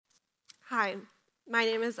Hi, my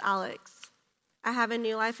name is Alex. I have a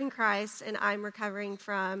new life in Christ, and I'm recovering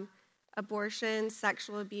from abortion,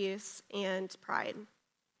 sexual abuse, and pride.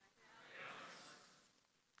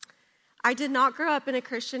 I did not grow up in a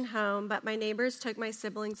Christian home, but my neighbors took my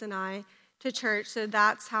siblings and I to church, so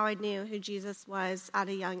that's how I knew who Jesus was at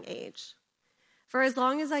a young age. For as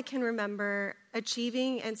long as I can remember,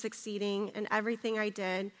 achieving and succeeding in everything I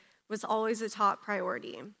did was always a top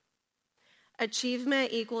priority.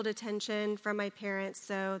 Achievement equaled attention from my parents,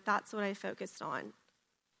 so that's what I focused on.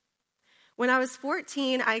 When I was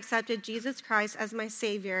 14, I accepted Jesus Christ as my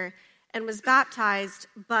Savior and was baptized,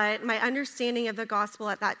 but my understanding of the gospel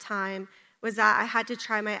at that time was that I had to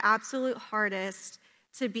try my absolute hardest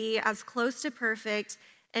to be as close to perfect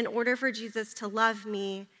in order for Jesus to love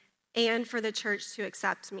me and for the church to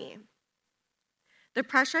accept me. The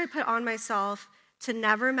pressure I put on myself to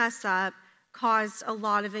never mess up caused a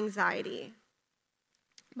lot of anxiety.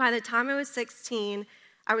 By the time I was 16,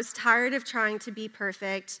 I was tired of trying to be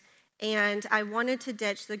perfect, and I wanted to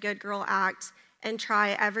ditch the good girl act and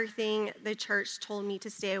try everything the church told me to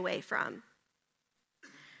stay away from.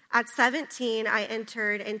 At 17, I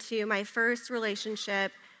entered into my first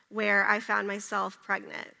relationship where I found myself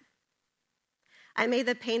pregnant. I made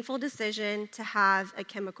the painful decision to have a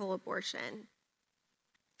chemical abortion.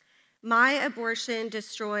 My abortion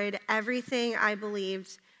destroyed everything I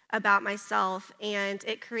believed about myself, and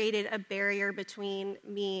it created a barrier between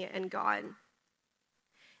me and God.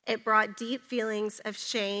 It brought deep feelings of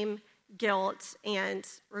shame, guilt, and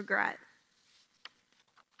regret.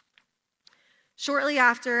 Shortly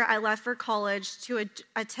after, I left for college to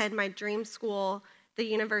attend my dream school, the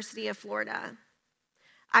University of Florida.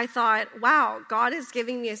 I thought, wow, God is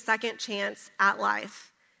giving me a second chance at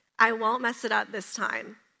life. I won't mess it up this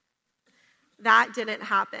time. That didn't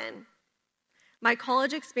happen. My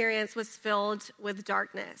college experience was filled with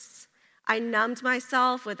darkness. I numbed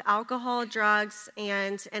myself with alcohol, drugs,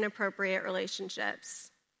 and inappropriate relationships.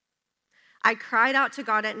 I cried out to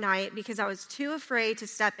God at night because I was too afraid to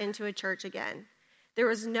step into a church again. There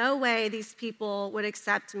was no way these people would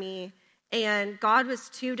accept me, and God was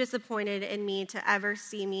too disappointed in me to ever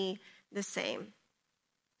see me the same.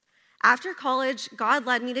 After college, God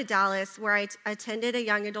led me to Dallas, where I attended a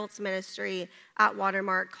young adults ministry at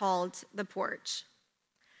Watermark called The Porch.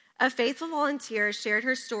 A faithful volunteer shared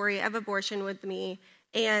her story of abortion with me,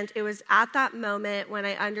 and it was at that moment when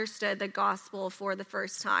I understood the gospel for the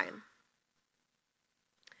first time.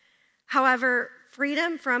 However,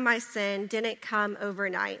 freedom from my sin didn't come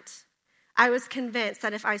overnight. I was convinced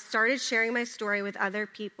that if I started sharing my story with other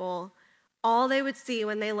people, all they would see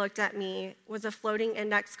when they looked at me was a floating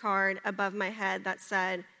index card above my head that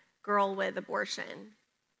said, "Girl with abortion."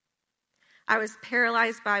 I was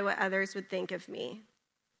paralyzed by what others would think of me.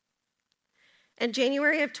 In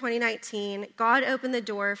January of 2019, God opened the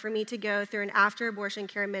door for me to go through an after-abortion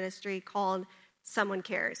care ministry called Someone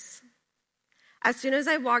Cares. As soon as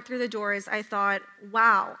I walked through the doors, I thought,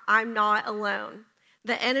 wow, I'm not alone.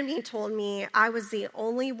 The enemy told me I was the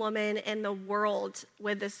only woman in the world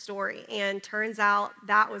with this story, and turns out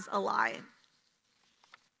that was a lie.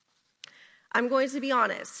 I'm going to be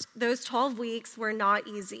honest, those 12 weeks were not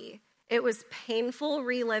easy. It was painful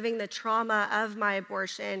reliving the trauma of my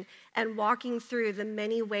abortion and walking through the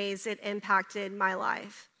many ways it impacted my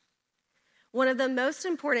life. One of the most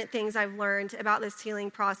important things I've learned about this healing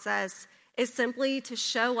process is simply to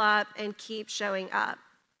show up and keep showing up.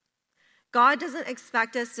 God doesn't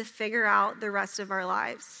expect us to figure out the rest of our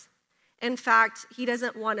lives. In fact, He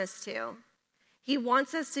doesn't want us to. He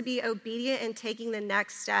wants us to be obedient in taking the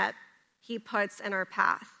next step He puts in our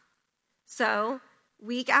path. So,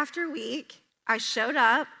 week after week, I showed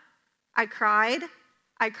up, I cried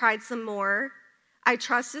some more, I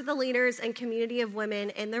trusted the leaders and community of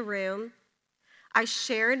women in the room, I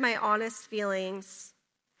shared my honest feelings,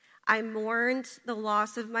 I mourned the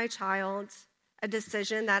loss of my child, a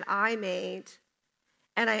decision that I made,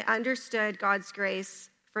 and I understood God's grace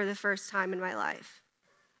for the first time in my life.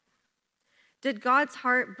 Did God's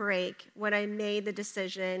heart break when I made the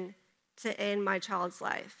decision to end my child's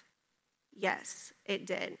life? Yes, it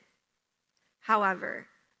did. However,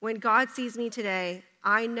 when God sees me today,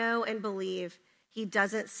 I know and believe He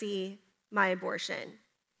doesn't see my abortion.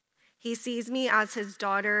 He sees me as His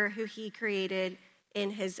daughter who He created in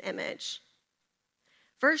His image.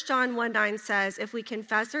 1 John 1:9 says, if we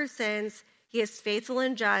confess our sins, He is faithful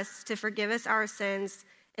and just to forgive us our sins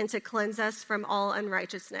and to cleanse us from all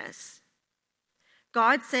unrighteousness.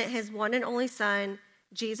 God sent His one and only Son,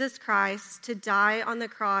 Jesus Christ, to die on the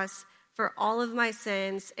cross for all of my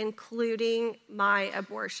sins, including my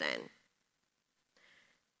abortion.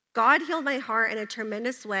 God healed my heart in a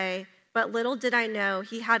tremendous way but little did I know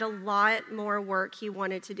he had a lot more work he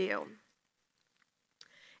wanted to do.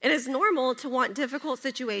 It is normal to want difficult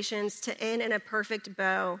situations to end in a perfect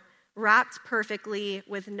bow, wrapped perfectly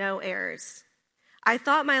with no errors. I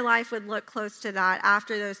thought my life would look close to that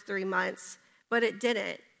after those 3 months, but it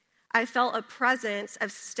didn't. I felt a presence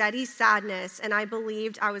of steady sadness, and I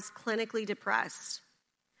believed I was clinically depressed.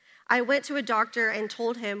 I went to a doctor and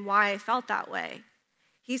told him why I felt that way.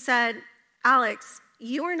 He said, "Alex,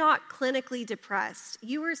 you are not clinically depressed.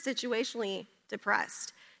 You are situationally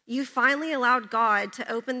depressed. You finally allowed God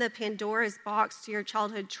to open the Pandora's box to your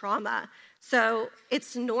childhood trauma. So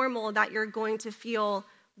it's normal that you're going to feel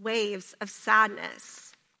waves of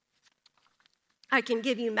sadness. I can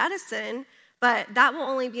give you medicine, but that will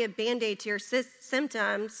only be a Band-Aid to your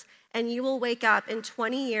symptoms, and you will wake up in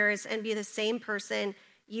 20 years and be the same person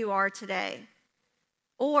you are today.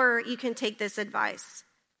 Or you can take this advice.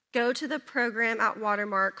 Go to the program at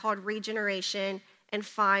Watermark called Regeneration and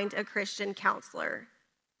find a Christian counselor."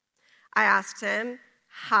 I asked him,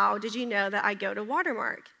 "How did you know that I go to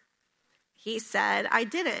Watermark?" He said, "I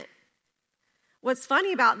didn't." What's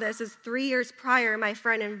funny about this is 3 years prior, my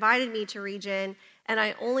friend invited me to Regen, and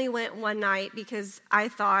I only went one night because I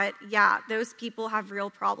thought, yeah, those people have real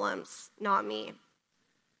problems, not me.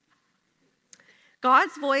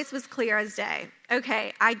 God's voice was clear as day.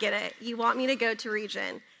 Okay, I get it. You want me to go to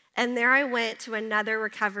Regen. And there I went to another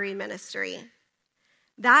recovery ministry.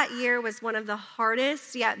 That year was one of the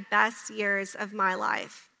hardest yet best years of my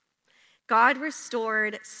life. God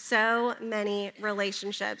restored so many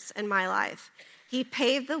relationships in my life. He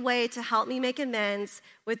paved the way to help me make amends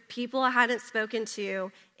with people I hadn't spoken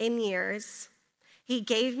to in years. He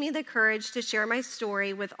gave me the courage to share my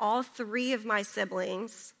story with all 3 of my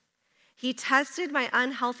siblings. He tested my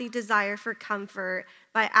unhealthy desire for comfort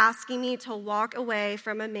by asking me to walk away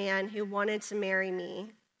from a man who wanted to marry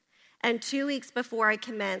me. And 2 weeks before I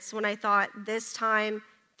commenced, when I thought this time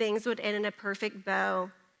things would end in a perfect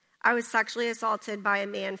bow, I was sexually assaulted by a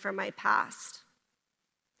man from my past.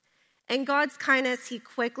 In God's kindness, he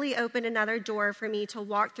quickly opened another door for me to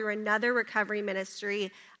walk through another recovery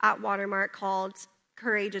ministry at Watermark called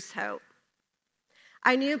Courageous Hope.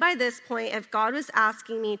 I knew by this point if God was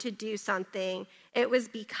asking me to do something, it was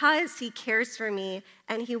because he cares for me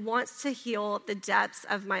and he wants to heal the depths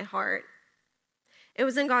of my heart. It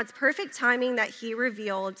was in God's perfect timing that he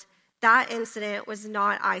revealed that incident was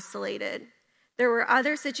not isolated. There were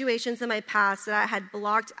other situations in my past that I had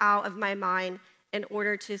blocked out of my mind in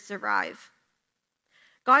order to survive.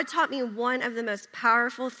 God taught me one of the most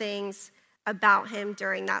powerful things about him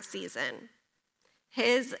during that season.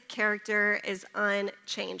 His character is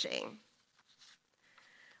unchanging.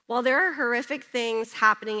 While there are horrific things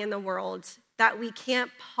happening in the world that we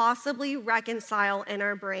can't possibly reconcile in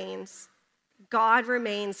our brains, God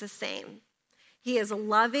remains the same. He is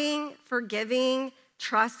loving, forgiving,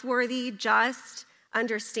 trustworthy, just,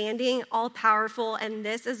 understanding, all-powerful, and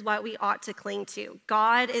this is what we ought to cling to.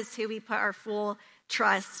 God is who we put our full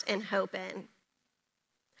trust and hope in.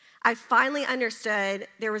 I finally understood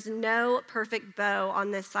there was no perfect bow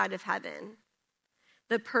on this side of heaven.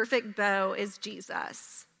 The perfect bow is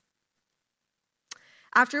Jesus.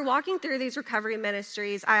 After walking through these recovery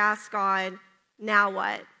ministries, I asked God, now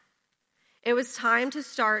what? It was time to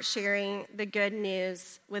start sharing the good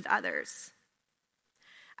news with others.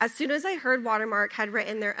 As soon as I heard Watermark had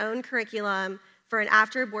written their own curriculum for an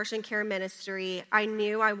after-abortion care ministry, I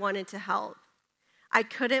knew I wanted to help. I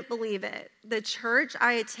couldn't believe it. The church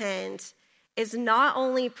I attend is not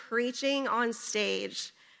only preaching on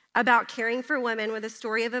stage about caring for women with a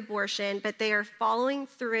story of abortion, but they are following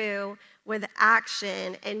through with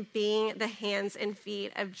action and being the hands and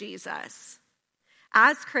feet of Jesus.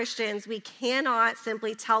 As Christians, we cannot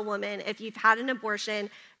simply tell women, if you've had an abortion,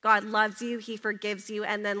 God loves you, he forgives you,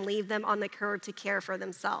 and then leave them on the curb to care for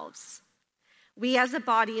themselves. We as a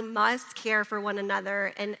body must care for one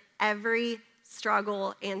another in every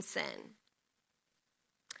struggle and sin.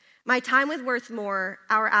 My time with Worth More,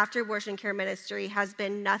 our after-abortion care ministry, has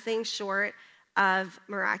been nothing short of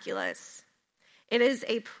miraculous. It is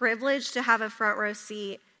a privilege to have a front row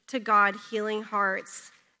seat to God healing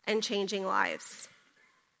hearts and changing lives.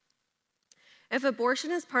 If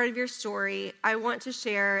abortion is part of your story, I want to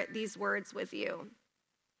share these words with you.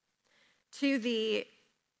 To the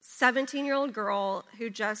 17-year-old girl who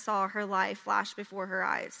just saw her life flash before her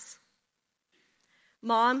eyes.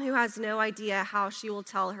 Mom who has no idea how she will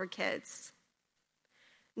tell her kids.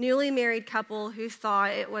 Newly married couple who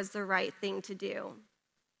thought it was the right thing to do.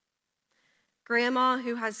 Grandma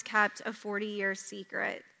who has kept a 40-year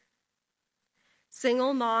secret.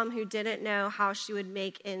 Single mom who didn't know how she would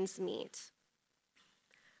make ends meet.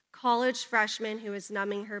 college freshman who was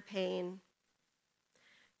numbing her pain,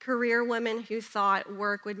 career woman who thought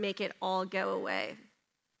work would make it all go away,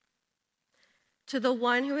 to the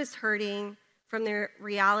one who is hurting from the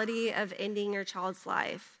reality of ending your child's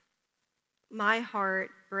life, my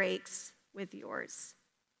heart breaks with yours.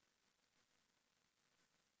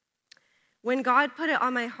 When God put it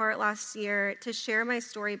on my heart last year to share my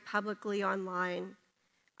story publicly online,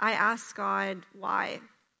 I asked God, why?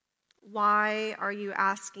 Why are you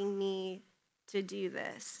asking me to do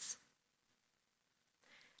this?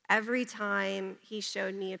 Every time he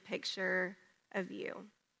showed me a picture of you.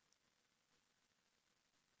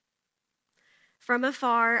 From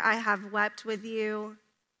afar, I have wept with you,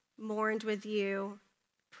 mourned with you,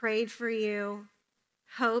 prayed for you,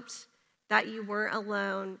 hoped that you weren't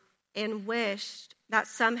alone, and wished that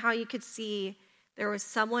somehow you could see there was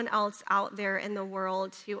someone else out there in the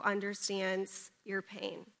world who understands your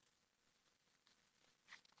pain.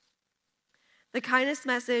 The kindest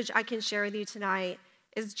message I can share with you tonight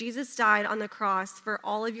is Jesus died on the cross for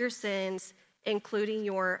all of your sins, including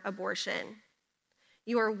your abortion.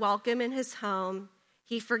 You are welcome in his home.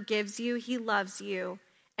 He forgives you. He loves you.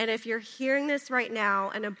 And if you're hearing this right now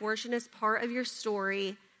and abortion is part of your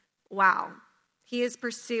story, wow, he is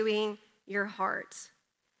pursuing your heart.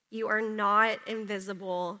 You are not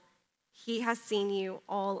invisible. He has seen you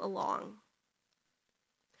all along.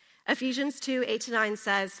 Ephesians 2:8-9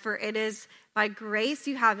 says, "For it is by grace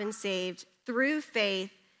you have been saved through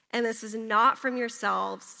faith, and this is not from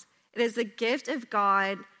yourselves. It is a gift of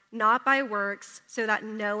God, not by works, so that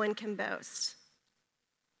no one can boast."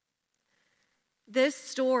 This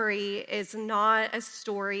story is not a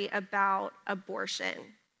story about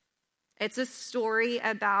abortion. It's a story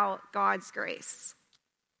about God's grace.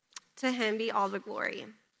 To him be all the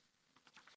glory.